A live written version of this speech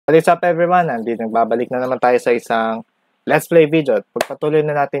What is up everyone? Nagbabalik na naman tayo sa isang Let's Play video. Pagpatuloy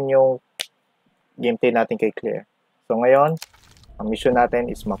na natin yung gameplay natin kay Claire. So ngayon, ang mission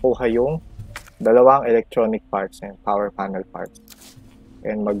natin is makuha yung dalawang electronic parts and power panel parts.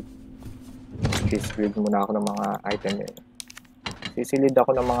 And mag-sisilid muna ako ng mga item yun. Sisilid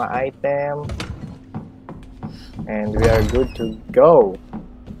ako ng mga item. And we are good to go.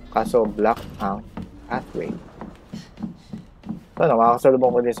 Kaso black ang pathway. So,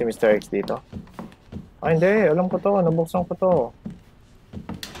 makakasalubong ko din si Mr. X dito. Ay, hindi. Alam ko to. Nabuksan ko to.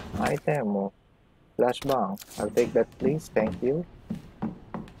 Item mo. Flashbang. I'll take that please. Thank you.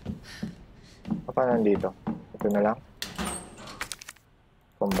 Pa nandito? Ito na lang.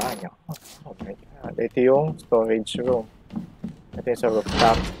 Kumbanya. Oh my God. Ito yung storage room. Ito yung sa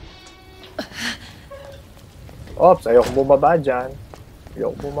rooftop. Oops! Ayoko bumaba dyan.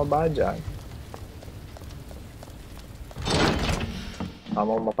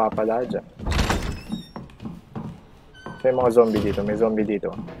 Amang mapapala dyan. So, yung mga zombie dito. May zombie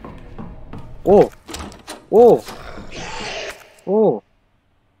dito. Oh! Oh! Oh!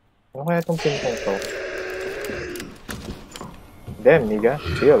 Ano kaya itong pintong to? Damn, nigga.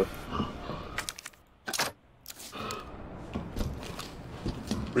 Chill.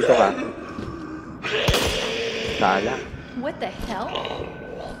 Dito ka. Kala. What the hell?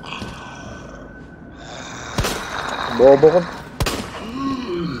 Bobo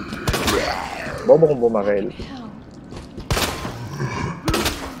kong bumaril.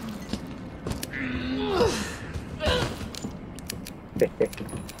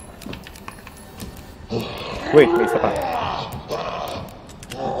 Wait, may isa pa.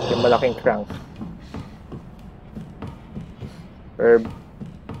 Yung malaking crank. Herb.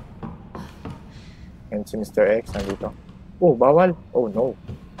 And si Mr. X nandito. Oh, bawal. Oh no.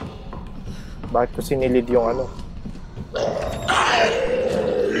 Bakit ko sinilid yung ano?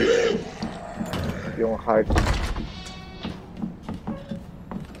 Yung heart.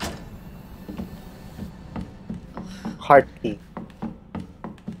 Heart key.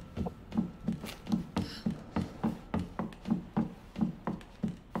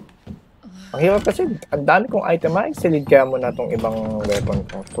 Ang hirap kasi, ang dami kong item ay silid kaya muna tong ibang weapon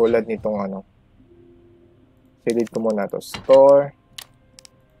ko. Tulad nitong ano. Silid ko muna to. Store,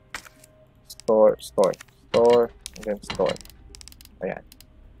 and then store. Ayan.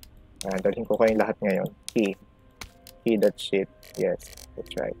 Ayan, dalhin ko kayong lahat ngayon. Key that shit. Yes,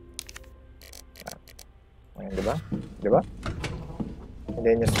 that's right. Ayan, diba? And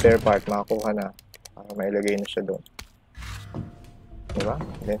then yung spare part, makakuha na. Para mailagay na siya doon. Diba?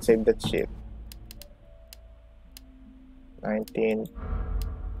 And then save that shit. 19.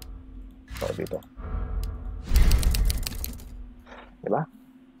 So, dito. Diba?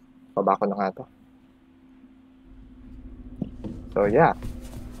 Pabako na nga to. So, yeah.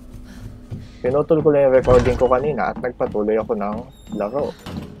 Pinutol ko lang yung recording ko kanina at nagpatuloy ako ng laro.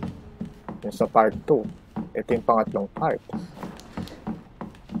 Yung sa part 2. Ito yung pangatlong part.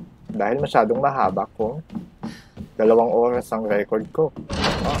 Dahil masyadong mahaba kung 2 oras ang record ko.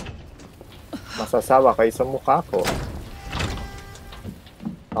 Masasawa kayo sa mukha ko.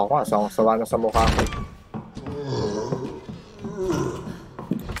 Ako nga, sawa na sa mukha ko.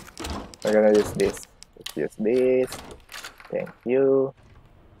 We're gonna use this. Let's use this. Thank you.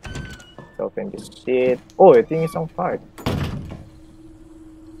 Let's open this shit. Oh, ito yung isang part.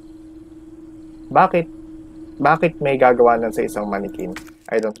 Bakit may gagawa nun sa isang mannequin?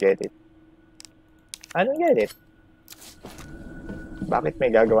 I don't get it. Bakit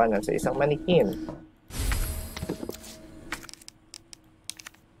may gagawa nun sa isang mannequin?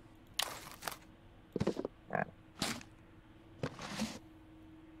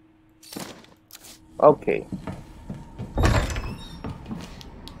 Okay.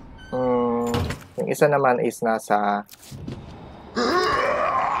 Yung isa naman is nasa...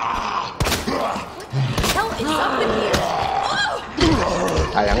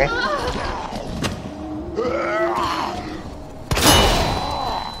 Sayang eh.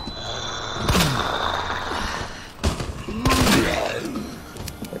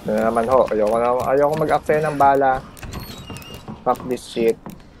 Ito na naman ho. Ayoko mag-aksaya ng bala. Fuck this shit.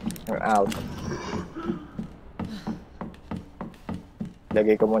 I'm out.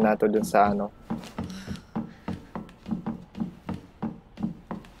 Lagay ko muna ito dun sa ano.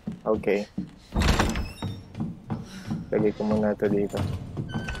 Okay. Lagay ko muna ito dito.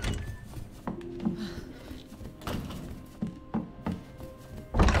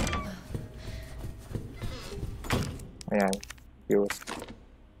 Ayan. Fuse.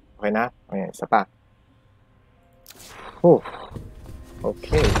 Okay na? Ayan, isa pa.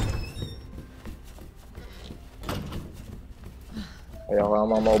 Okay. Ayoko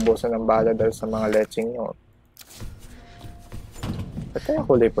namang maubusan ng bala dahil sa mga leching nyo. Ba't kaya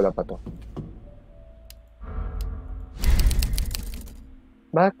kulay pula pa to?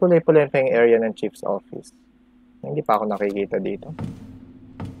 Bakit kulay pula pa yung area ng chief's office? Hindi pa ako nakikita dito.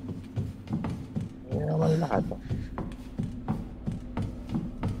 Hindi naman lahat to.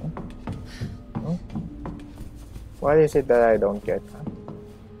 What is it that I don't get? Huh?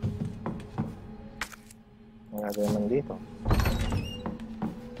 Wala naman dito.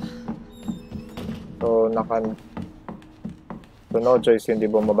 So, so, no choice hindi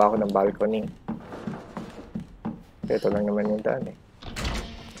bumaba ako ng balcony. Ito lang naman yung daan eh.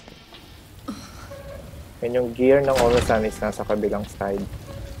 And yung gear ng Orosan is nasa kabilang side.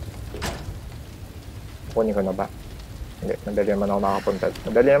 Kunin ko na ba? Hindi, madali naman ako makapunta.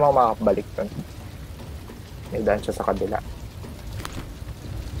 Madali naman ako makakabalik doon. May daan siya sa kabila.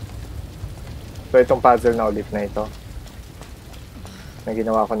 So, itong puzzle na ulit na ito. Na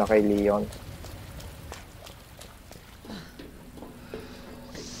ginawa ko na kay Leon.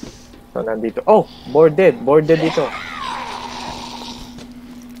 So, nandito. Oh! Boarded! Boarded ito.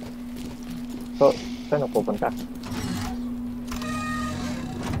 So, saan ako pupunta?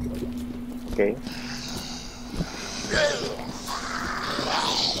 Okay.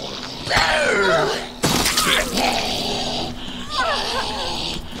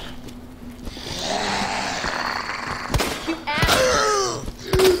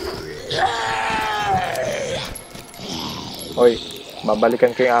 Oy,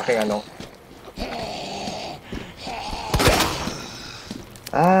 babalikan ko yung aking ano.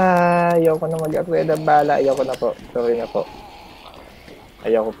 Ayoko na mag-upgrade ng bala. Ayoko na po. Sorry na po.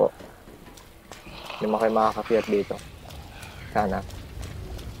 Ayoko po. Hindi mo kayo makakapiyat dito. Sana.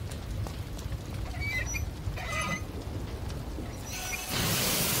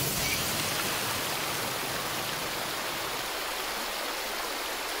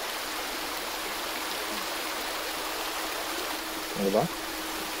 Ano ba?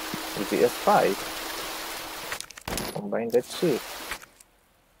 ETS 5. Combine that shit.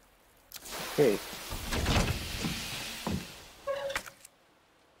 Okay.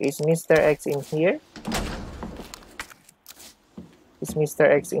 Is Mr. X in here? Is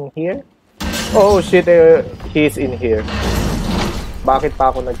Mr. X in here? Oh shit, he's in here. Bakit pa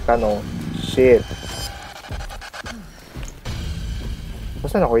ako nagtanong? Shit.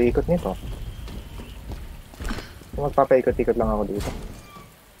 Saan ako iikot nito? Magpapaikot-ikot lang ako dito.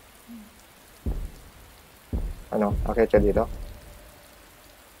 Ano? Akit ka dito?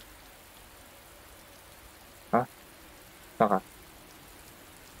 Ha? Saka?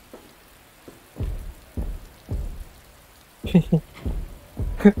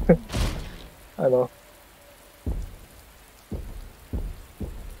 Ano?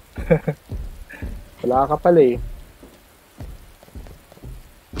 Wala ka pala eh.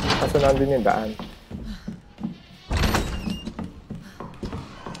 Kaso nandun yung daan.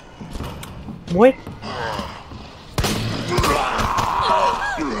 Wait!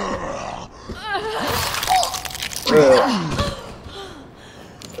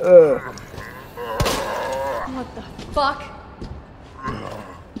 What the fuck?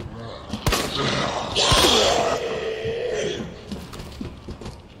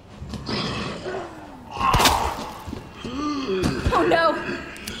 Oh no!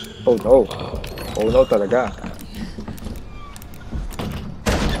 Oh no! Oh no talaga.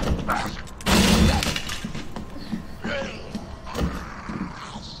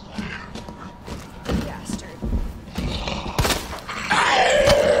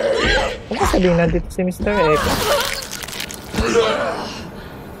 Sabihin, nandito si Mr. X.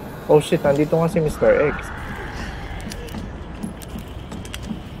 Oh shit, nandito nga si Mr. X.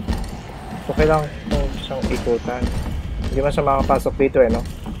 So, kailangan ko siyang ikutan. Hindi man siya makapasok dito eh, no?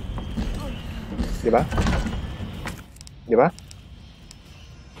 Diba? Diba?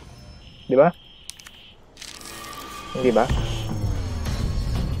 Diba? Hindi ba?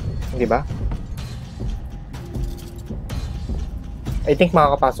 Hindi ba? I think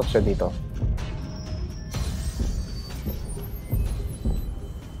makakapasok siya dito.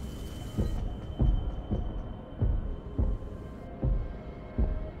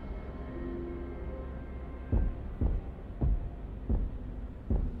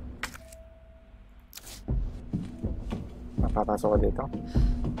 Papasok ko dito.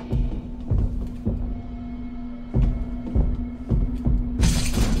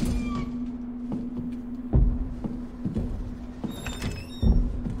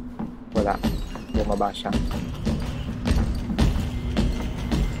 Wala. Bumaba siya.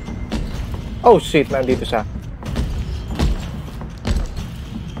 Oh shit! Nandito siya.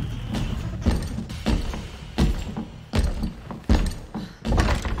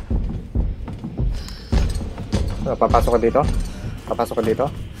 Papasok ka dito? Papasok ka dito?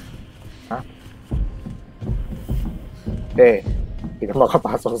 Ha? Hindi ka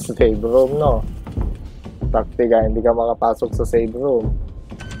makapasok sa save room, no? Taktika, hindi ka makapasok sa save room.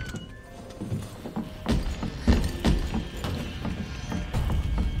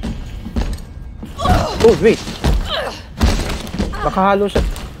 Oh, wait! Nakahalo siya.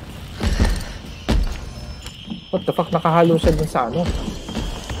 What the fuck? Nakahalo siya dun sa ano?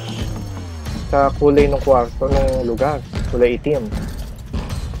 Sa kulay ng kwarto ng lugar. Kulay itim.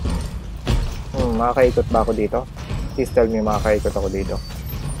 Makakaikot ba ako dito? Please tell me makakaikot ako dito.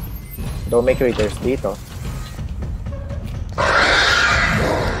 Though may critters dito.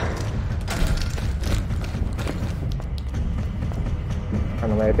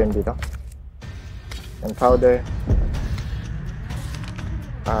 Ano may item dito? Gunpowder.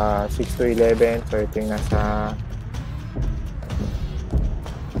 6 to 11. So ito yung nasa...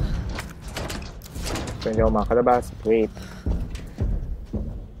 So hindi ako makalabas. Wait.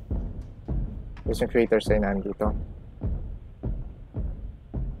 Tapos yung creators ay nandito.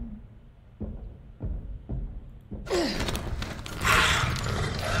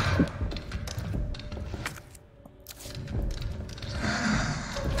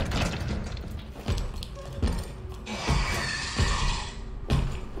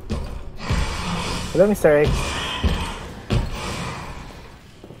 Hello, Mr. X.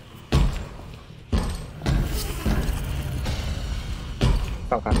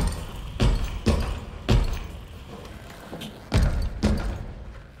 Saan ka?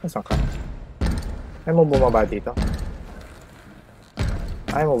 Saan ka? Ayaw mo bumaba dito?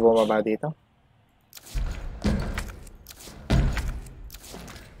 Ayaw mo bumaba dito?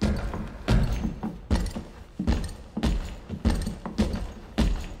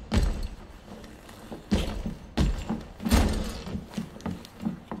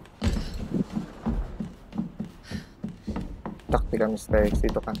 Taktika, Mr. X.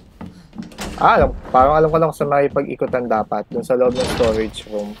 Dito ka. Parang alam ko lang sa makipag-ikutan dapat dun sa loob ng storage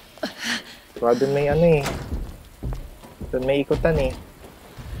room. Diba, dun may ano eh. Dun may ikutan eh.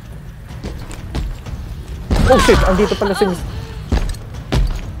 Oh shit! Andito pala si Mr.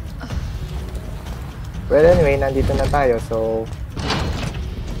 Well anyway, nandito na tayo, so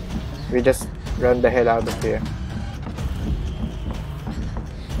we just run the hell out of here.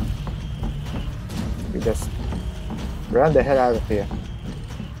 We just run the hell out of here.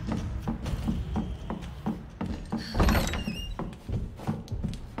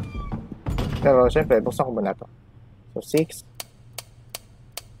 Pero syempre, buksan ko muna to. So 6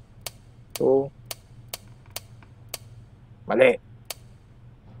 2 Mali.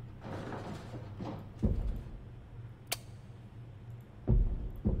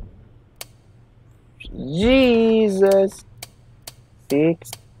 Jesus.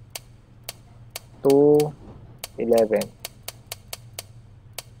 6 2 11.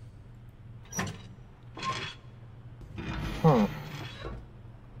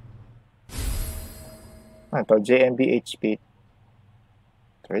 Ito, JMBHP.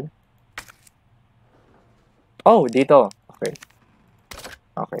 Third? Oh, dito. Okay.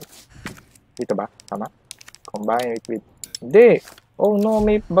 Okay. Dito ba? Tama? Combine with... Hindi! Oh no,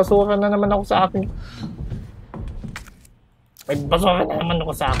 may basura na naman ako sa akin. May basura na naman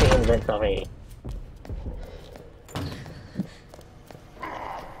ako sa aking inventory.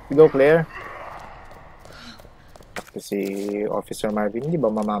 Go, Claire. Kasi Officer Marvin, hindi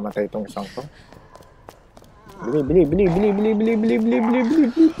ba mamamatay itong isang to? Bili.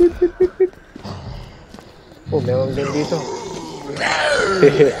 Oh, meron din dito.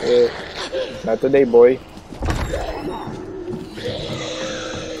 Not today, boy.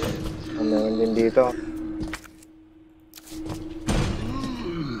 Oh, meron din dito.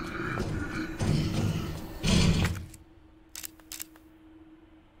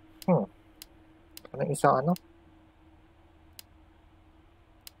 Anong isa ano?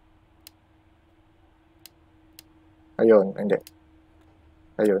 Ayun, hindi.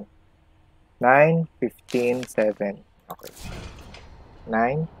 Ayun. 9, 15, 7. Okay.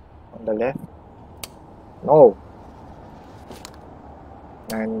 9 on the left. No.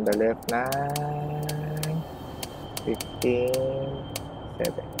 9 on the left. 9, 15,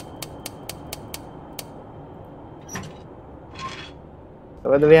 7. So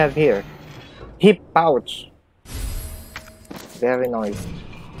what do we have here? Hip pouch. Very noisy.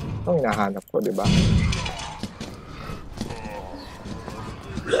 Itong hinahanap ko, diba?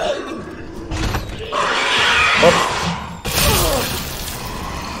 Oops.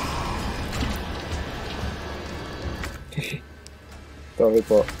 Sorry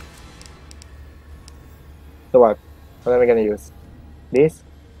po. So what? What am I gonna use? This?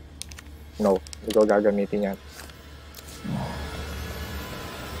 No. Hindi ko gagamitin yan.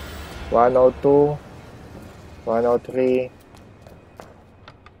 102, 103,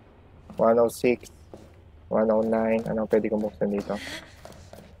 106, 109. Anong pwede kong buksan dito?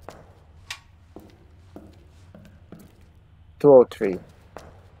 203,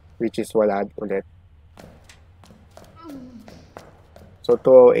 which is wala ulit. So,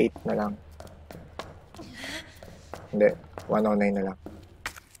 208 na lang. Hindi, 109 na lang.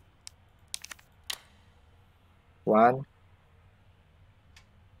 1,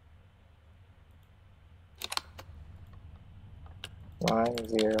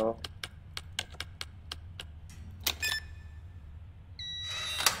 0.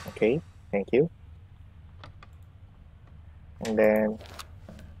 Okay, thank you. And then,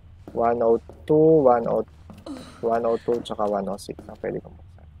 102, 102, tsaka 106 ang pwede kong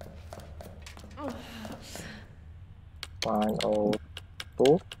buksan.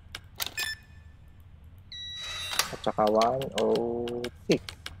 102, at tsaka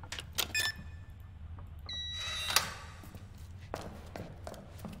 106.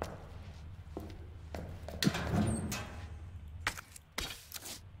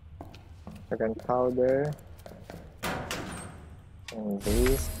 Gunpowder. And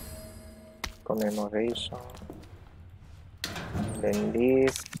this. Commemoration. And then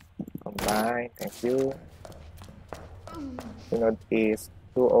this. Combine. Thank you. Sunod is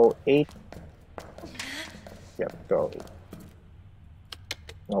 208. Yep, 208.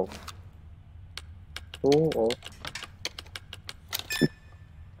 No. 208.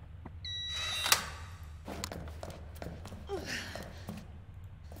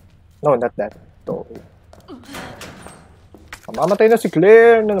 No, not that. 208. Mamatay na si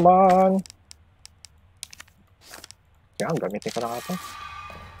Claire na naman. Yan, gamitin ko na ito.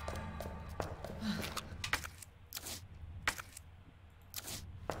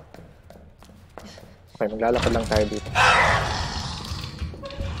 Okay, maglalakad lang tayo dito.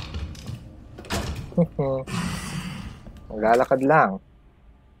 Maglalakad lang.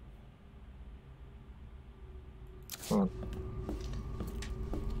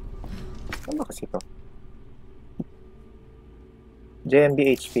 Ano ba kasi ito?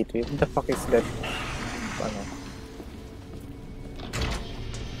 JMB HP3. What the fuck is that? Ano?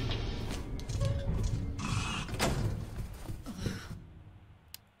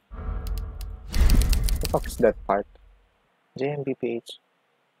 What the fuck is that part? JMBPH.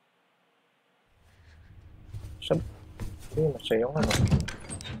 Siya yung ano.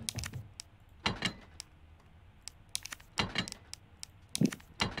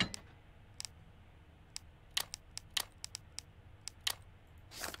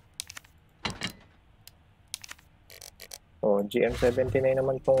 Oh, GM79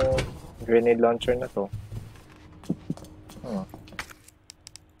 naman tong grenade launcher na to.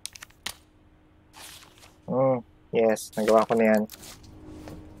 Yes, nagawa ko na yan.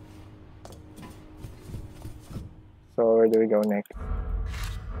 So, where do we go next?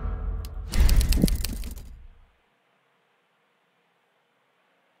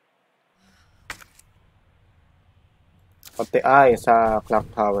 Pati sa clock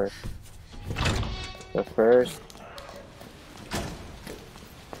tower. So, first,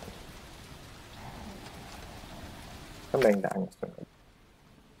 saan ba yung daan yung sunod?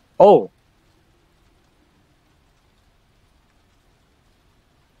 Oh!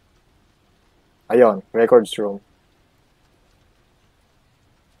 Ayun, records room.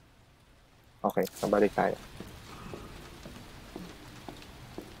 Okay, nabalik tayo.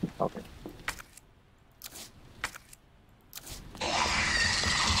 Okay.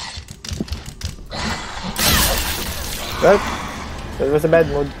 Well, that was a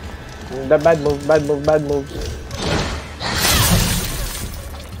bad move. Bad move.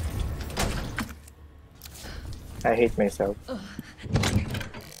 I hate myself.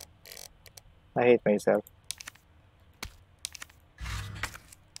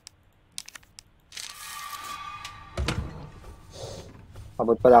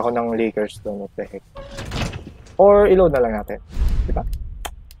 Abot pala ako ng Lakers doon. What the heck? Or i-load na lang natin. Diba?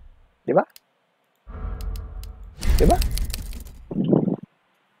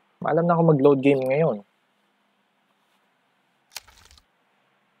 Maalam na ako mag-load game ngayon.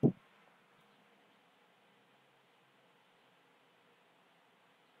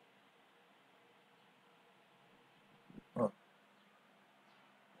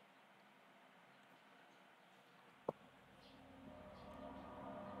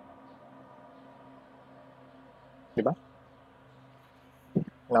 Diba?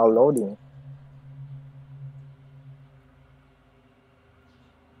 Now loading.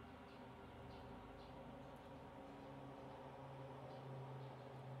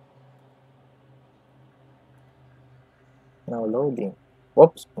 Now loading.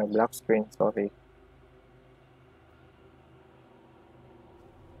 Oops, nag-black screen. Sorry.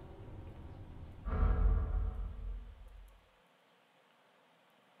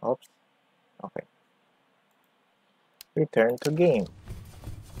 Oops. Okay. Return to game.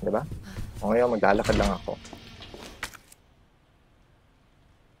 Diba? O ngayon, maglalakad lang ako.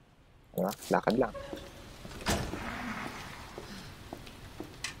 Diba? Lakad lang.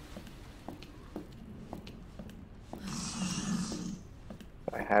 So,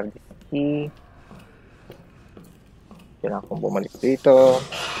 I have this key. Kailangan kong bumalik dito.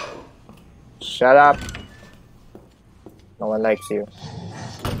 Shut up! No one likes you.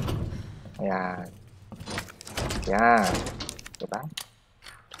 Ayan. Ayan. Diba?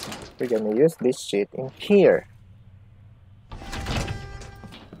 We're gonna use this shit in here.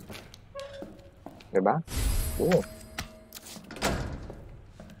 Diba? Ooh.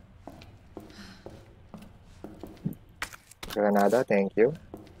 Granada, thank you.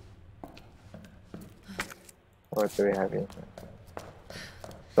 What do we have in here?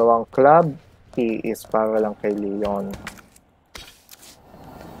 So, ang club key is para lang kay Leon.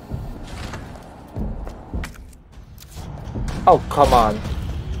 Oh, come on.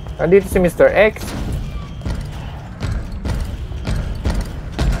 Nandito si Mr. X.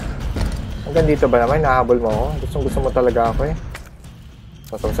 Hanggang dito ba naman? Nahabol mo ako? Gusto mo talaga ako eh.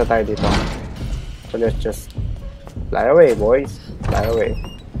 Pasok tayo dito. So, let's just fly away, boys. Fly away.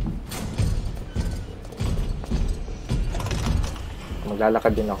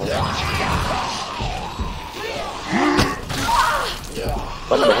 Maglalakad din ako.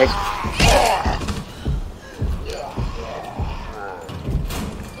 What the heck?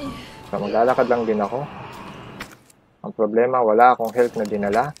 So, maglalakad lang din ako. Ang problema, wala akong health na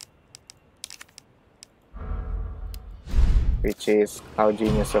dinala. Which is how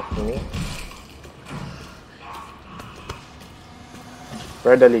genius of me.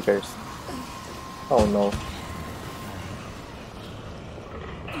 Where are the leakers? Oh no.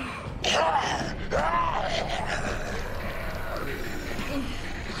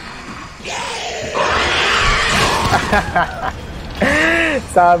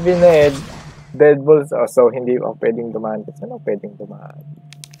 Sabi na deadballs. Oh, so hindi ako pwedeng dumaan. Saan ako pwedeng dumaan?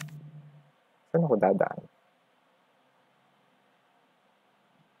 Saan ako dadaan?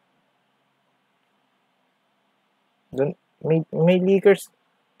 Dun, may leakers.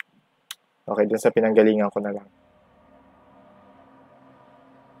 Okay, dun sa pinanggalingan ko na lang.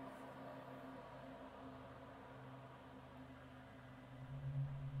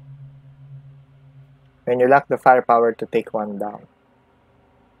 When you lack the firepower to take one down.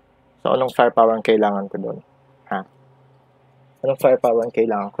 So, anong firepower ang kailangan ko doon? Ha? Anong firepower ang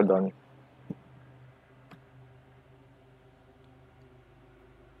kailangan ko doon?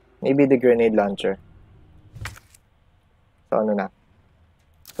 Maybe the grenade launcher. So, ano na?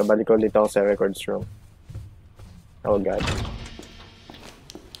 So, balik ko ulit ako sa records room. Oh, God.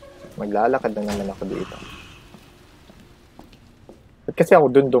 Maglalakad na naman ako dito. Ba't kasi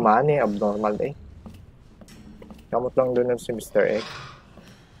ako dun dumaan eh? Abnormal eh. Kamot lang dun si Mr. X.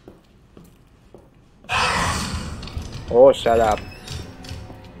 Oh, shut up.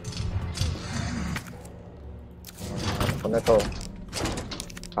 Ano na to?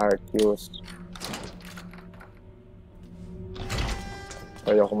 Art used.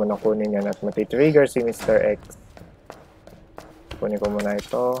 Ayaw ko muna kunin yan at matitrigger si Mr. X. Kunin ko muna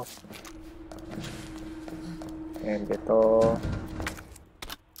ito. And ito.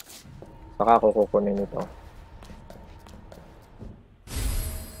 Saka ako kukunin ito.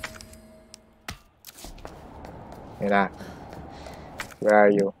 Yan na. Where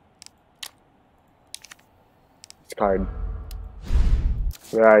are you? Discard.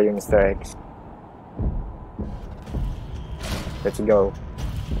 Where are you, Mr. X? Let's go.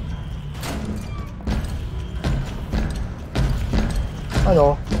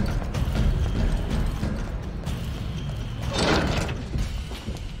 Ano?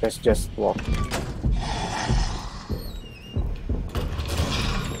 Let's just walk.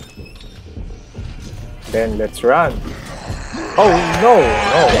 Then let's run. Oh no!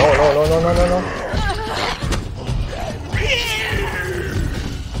 No, no, no, no, no, no, no, no.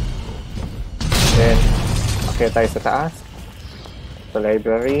 Then, okay tayo sa taas. Sa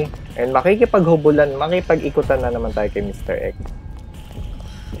library. And makikipaghubulan, makipag-ikutan na naman tayo kay Mr. X.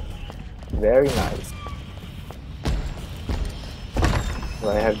 Very nice.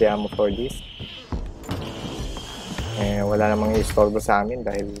 So I have the ammo for this. Eh, wala namang i-istorbo sa amin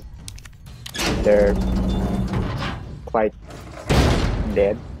dahil they're quite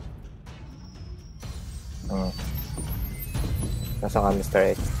dead. Nasaan ka, Mr.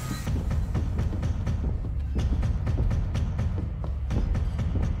 X?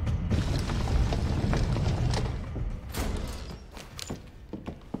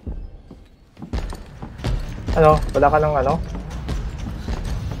 Ano? Wala ka ng ano?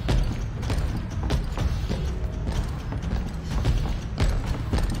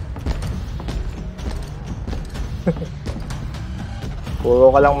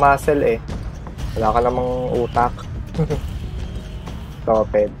 Puro ka lang muscle eh. Wala ka namang utak.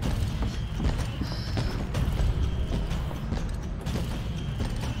 Toped.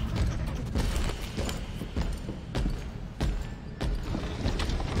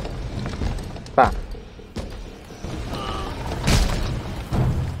 Pa.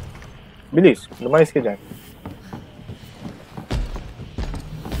 Bilis. Lumayas ka dyan.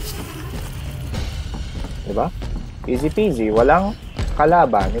 Diba? Easy peasy. Walang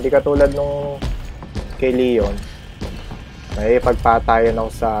kalaban. Hindi katulad nung kay Leon. May pagpatayan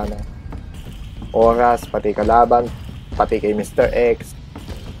ako sa ano, oras, pati kalaban, pati kay Mr. X.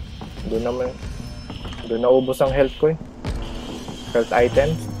 Doon naubos ang health ko eh. Health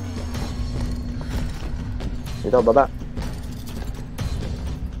items. Dito, baba.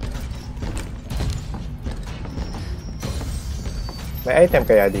 May item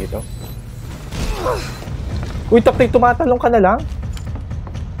kaya dito? Uy, taktik, tumatalong ka na lang?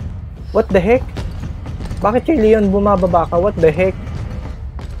 What the heck? Bakit kay Leon bumababa ka? What the heck?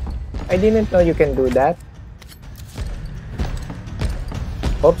 I didn't know you can do that.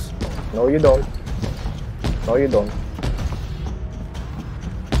 Oops. No, you don't. No, you don't.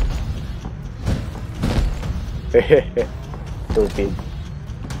 Stupid.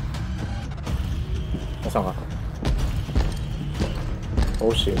 Nasaan ka?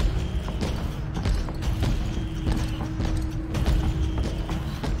 Oh shit.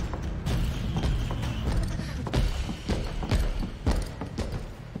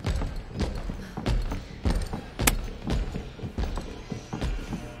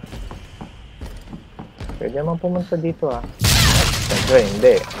 Pwede naman pumunta dito ah. Siyempre,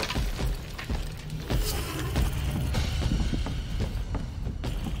 hindi.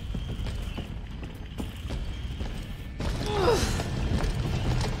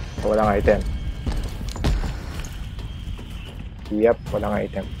 Walang item. Yep, walang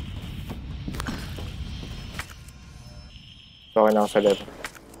item. So, okay na ako sa left.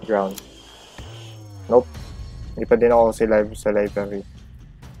 Ground. Nope. Hindi pa din ako sa library.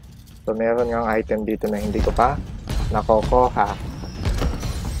 So, meron nga item dito na hindi ko pa nakukuha.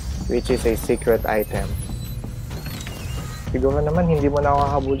 Which is a secret item. Siguro naman, hindi mo na ako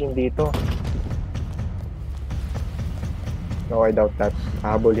hahabulin dito. No, I doubt that.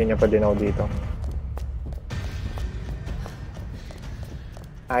 Hahabulin niya pa din ako dito.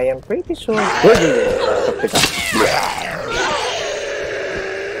 I am pretty sure. Stop ka.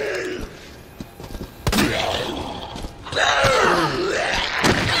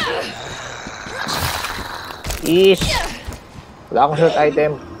 Ish! Wala akong short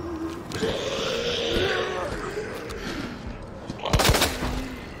item.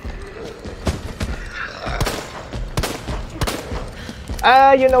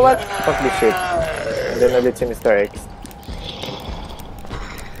 Ah, you know what? Fuck this shit. Doon ulit si Mr. X.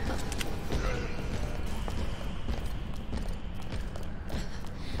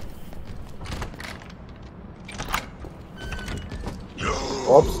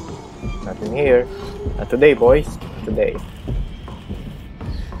 Oops. Nothing here. Not today, boys. Not today.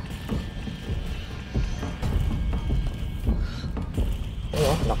 Ano?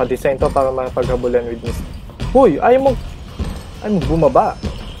 Naka-design to para makapaghabulan with Mr. Hoy! Ayaw mo bumaba.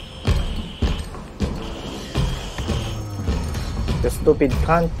 The stupid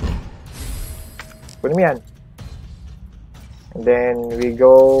cunt. Kunin mo yan. And then we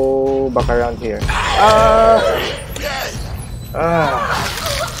go back around here.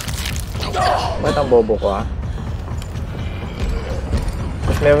 Ba't ang bobo ko ah?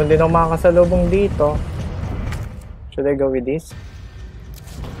 Tapos meron din akong mga kasalubong dito. Should I go with this?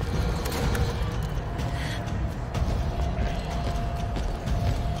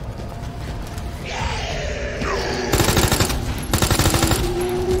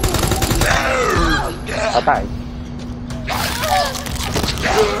 Patay.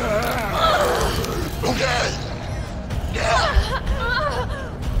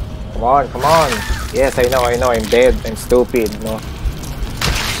 Come on, come on. Yes, I know, I'm dead, I'm stupid, no?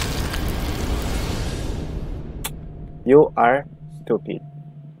 You are stupid.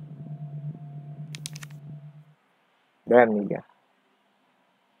 Damn, nigga.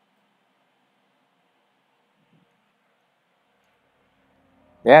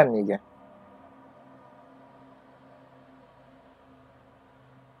 Damn, nigga.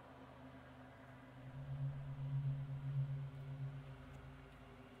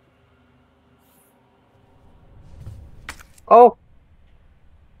 Oh,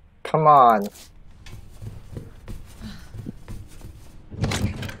 come on.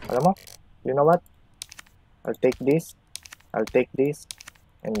 Alam mo? You know what? I'll take this, and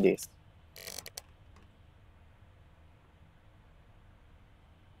this.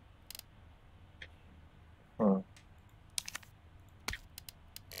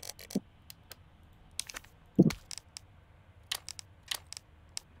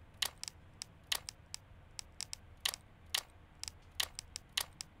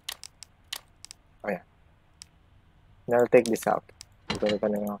 Oh yeah. Then I'll take this out. Ito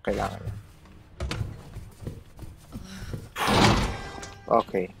pa na yung kailangan niya.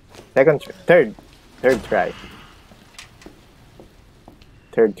 Okay. Third try.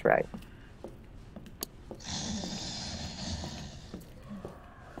 Third try.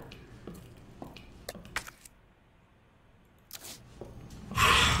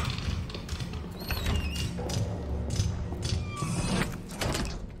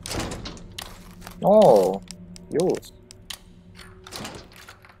 Oh, use.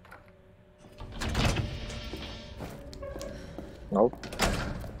 Nope.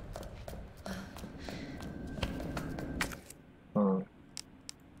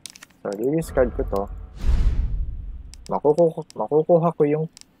 So, i-discard ko to. Makukuha ko yung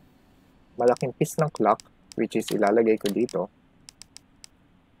malaking piece ng clock, which is ilalagay ko dito.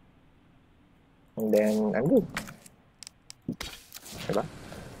 And then, I'm good. Diba?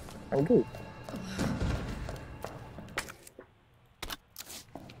 I'm good.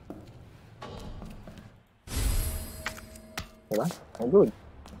 Diba? I'm good.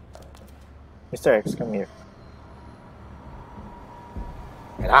 Mr. X, come here.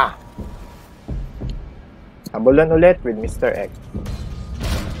 Yan. Habulan ulit with Mr. X.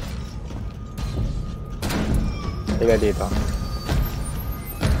 Tiga dito.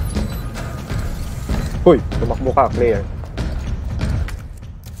 Huy! Tumakbo ka, clear.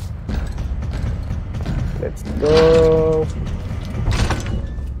 Let's go!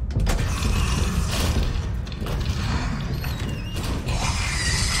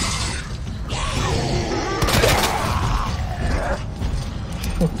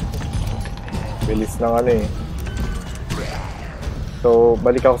 Bilis ng ano eh. So,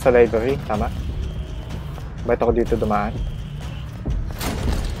 balik ako sa library. Tama? Ba't ako dito dumaan?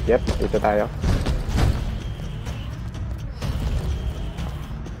 Yep, dito tayo.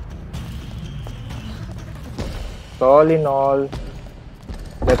 So, all in all,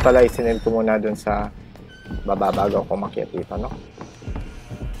 dapat pala isinend ko muna dun sa baba bago ako makiat dito, no?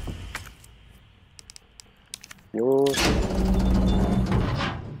 Use.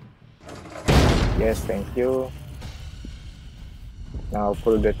 Yes, thank you. Now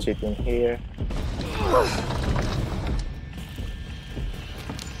pull the cheat in here.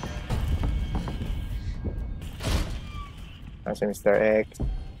 That's Mr. X.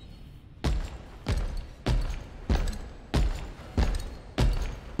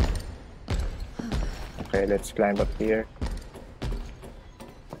 Okay, let's climb up here.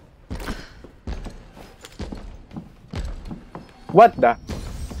 What the?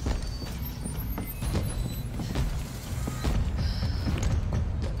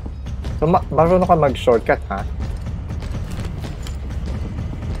 So, marunong ka mag-shortcut, ha?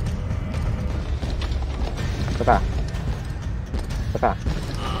 Bata.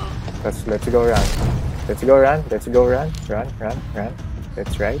 Let's go run. Let's go run. Run.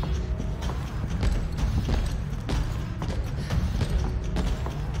 That's right.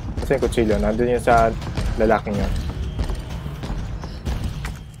 Kasi yung kutsilyo, nandun yun sa lalaking yun.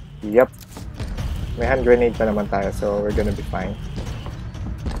 Yep. May hand grenade pa naman tayo, so we're gonna be fine.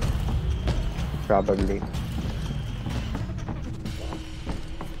 Probably.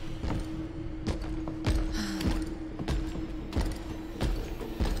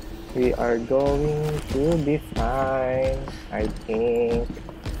 We are going to be fine, I think.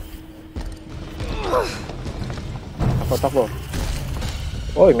 Tapo.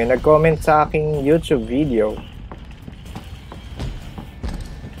 Oy, may nag-comment sa aking YouTube video.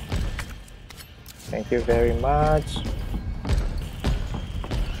 Thank you very much.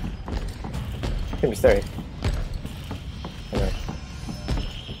 Hey, Mr. A. Hello.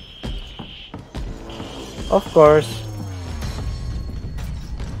 Of course,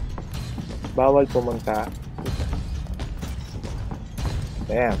 bawal pumunta.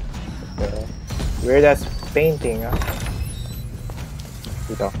 Damn. Weird ass painting, huh?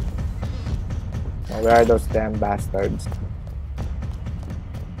 Dito. Where are those damn bastards?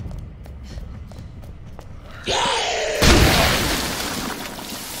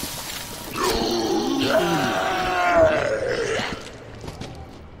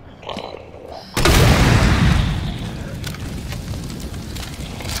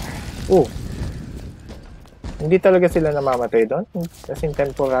 Hindi talaga sila namamatay doon. Kasi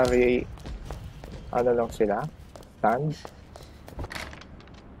temporary, ano lang sila, stand.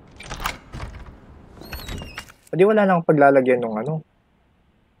 Hindi wala lang paglalagyan ng ano,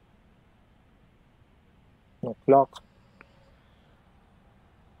 ng clock.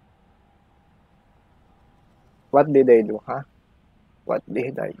 What did I do, huh? What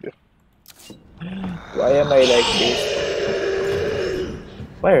did I do? Why am I like this?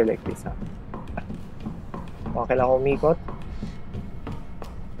 Why are you like this, huh? Okay lang umikot.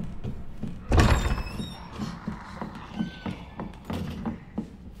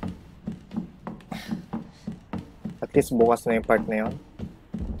 At least bukas na yung part na yun.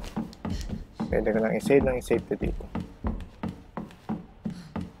 Pwede ko lang i-save to dito.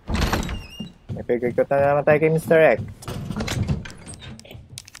 May figure ko na naman tayo kay Mr. X.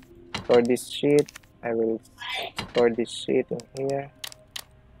 Store this sheet. I will store this sheet in here.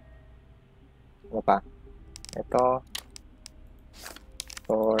 Ano pa? Ito.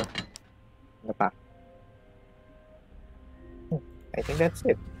 Store. Ano pa? I think that's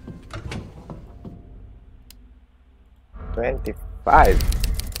it. 25.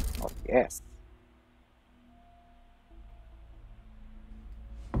 Oh, yes.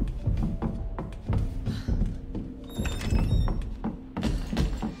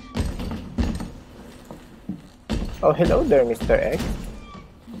 Oh, hello there, Mr. X.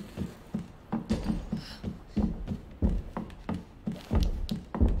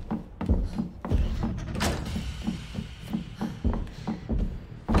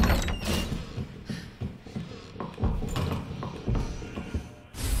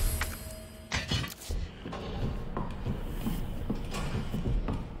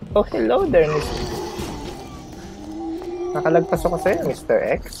 Oh, hello there, Mr. Nakalagpas ako sa'yo, Mr.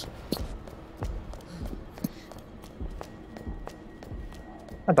 X.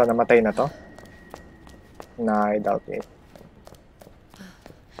 Ito, namatay na to? Nah, I doubt it.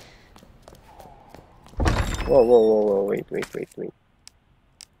 Whoa, wait.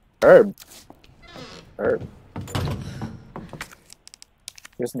 Herb.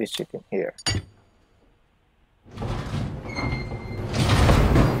 Use this shit in here.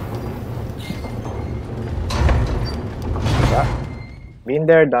 Yeah. Been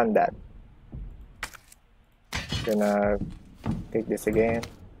there, done that. Gonna take this again.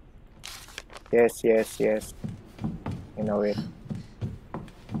 Yes. You know it.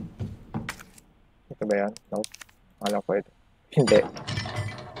 Ito ba yan? Nope. Alam ko ito. Hindi.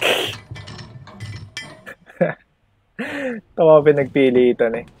 Ito ako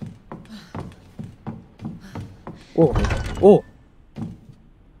pinagpilitan eh. Oh!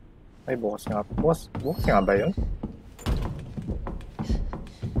 Ay, bukas nga. Bukas nga ba yun?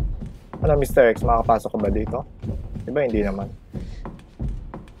 Ano, Mr. X, makakapasok ka ba dito? Diba hindi naman?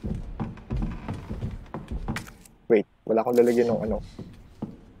 Wait, wala akong lalagyan ng ano.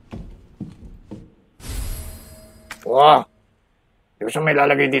 Wow! Di ko siya may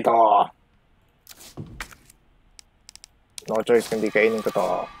lalagay dito. No choice kundi kainin ko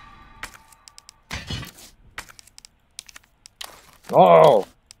to. No!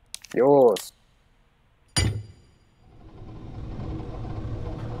 Diyos!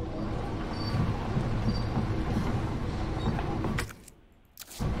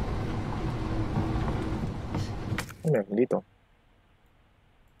 Ano meron dito?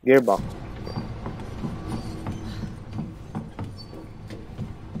 Gearbox.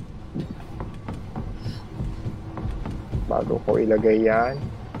 Bago ko ilagay yan,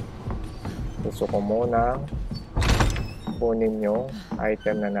 gusto ko muna kunin yung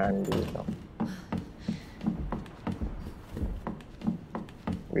item na nandito,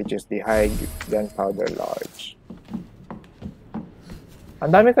 which is the high gunpowder large. Ang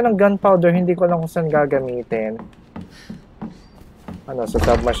dami ko ng gunpowder, hindi ko lang kung saan gagamitin. Ano, sa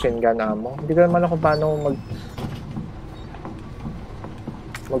submachine gun ammo. Hindi ko naman ako paano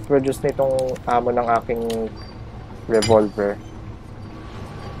mag-produce nitong ammo ng aking revolver.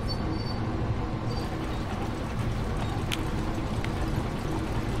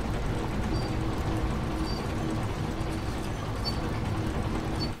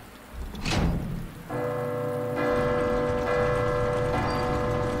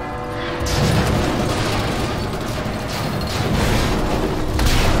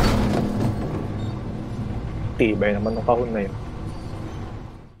 Tibay naman ng kahon na yun.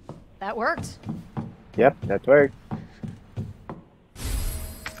 That worked. Yep, that worked.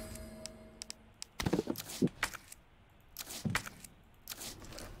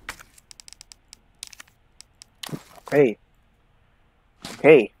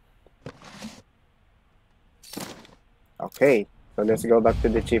 Okay, so let's go back to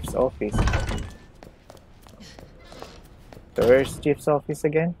the chief's office. Where's Chief's office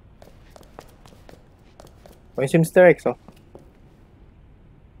again? O yung si Mr. X, oh.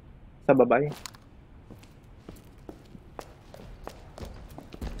 Sa baba yun.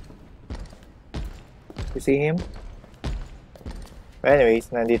 You see him? But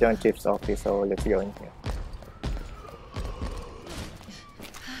anyways, nandito ang Chief's office, so let's go in here.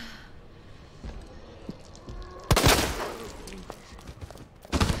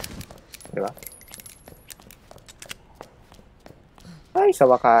 Diba? Ay, sa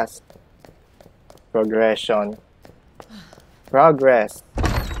wakas. Progression. Progress.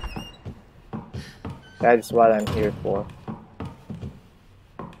 That is what I'm here for.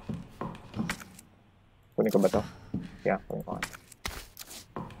 Kunin ko ba to? Yeah, kunin ko.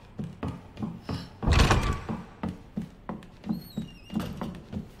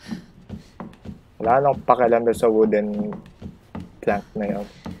 Wala nang pakialam doon sa wooden plank na yun.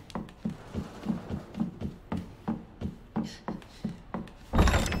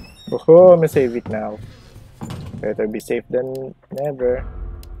 Oh, I'm gonna save it now. Better be safe than never.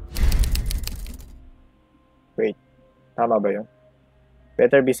 Wait, tama ba yun?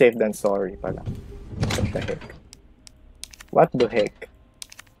 Better be safe than sorry pala. What the heck? What the heck?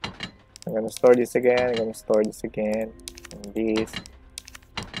 I'm gonna store this again, I'm gonna store this again. And this.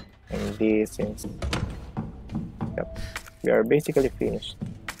 And this. Yep. We are basically finished.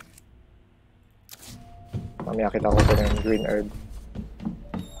 Mamaya kita ko po ng green herb.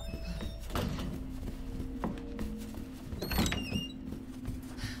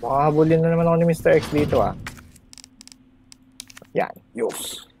 Makahabulin na naman ako ni Mr. X dito ah. Yan,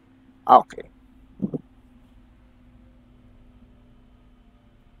 use. Okay.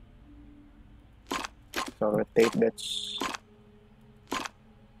 So rotate that.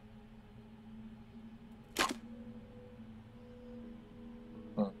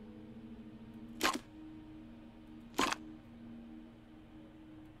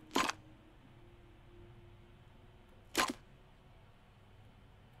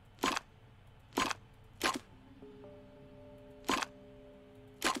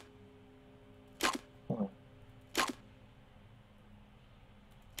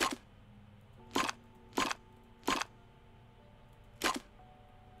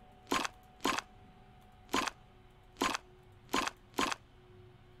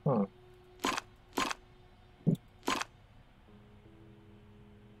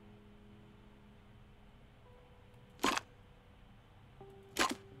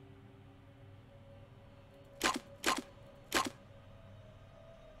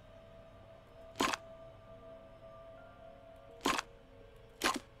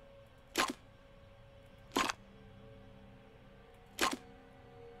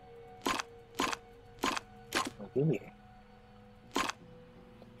 Okay.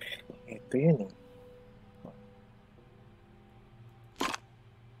 Ito yun eh.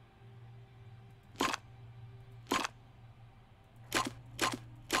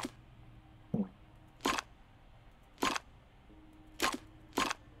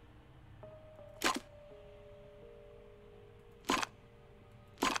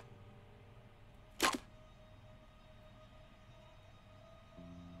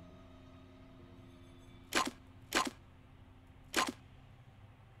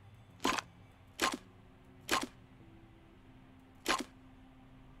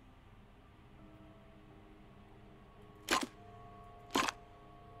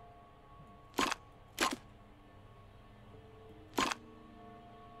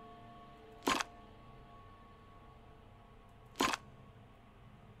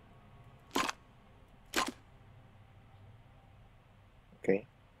 Okay.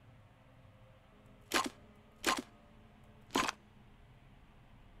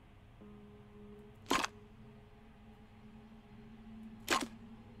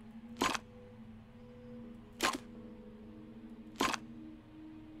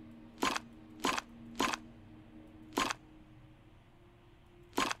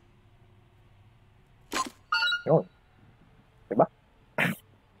 Yun. Diba?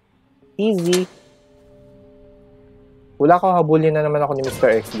 Easy. Wala ko, habulin na naman ako ni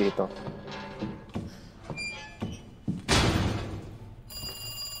Mr. X dito.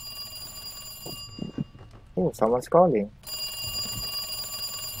 Oh, someone's calling.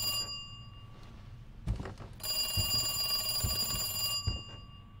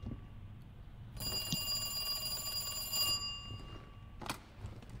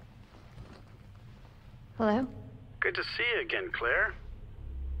 Hello? Good to see you again, Claire.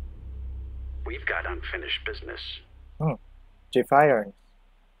 We've got unfinished business. Chief Irons.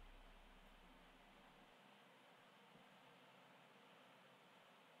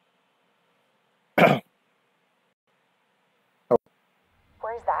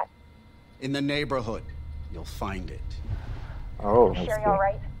 is that? In the neighborhood, you'll find it. Oh, Is I Sherry see.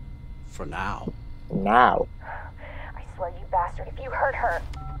 alright? For now. Now. I swear, you bastard, if you hurt her.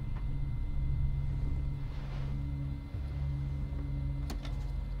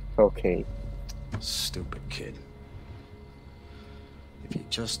 Okay. Stupid kid. If you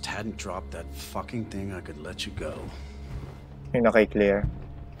just hadn't dropped that fucking thing, I could let you go. Yun na kay Claire.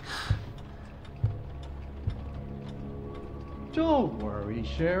 Don't worry,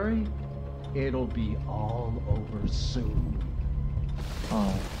 Sherry. It'll be all over soon.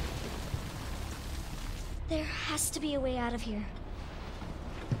 Oh. There has to be a way out of here.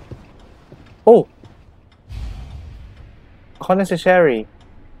 Oh! Ako na si Sherry.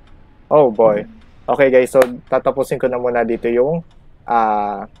 Oh boy. Okay guys, so tatapusin ko na muna dito yung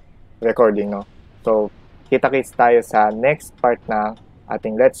recording, no? So, kita-kits tayo sa next part ng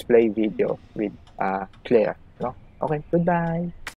ating Let's Play video with Claire, no? Okay, goodbye!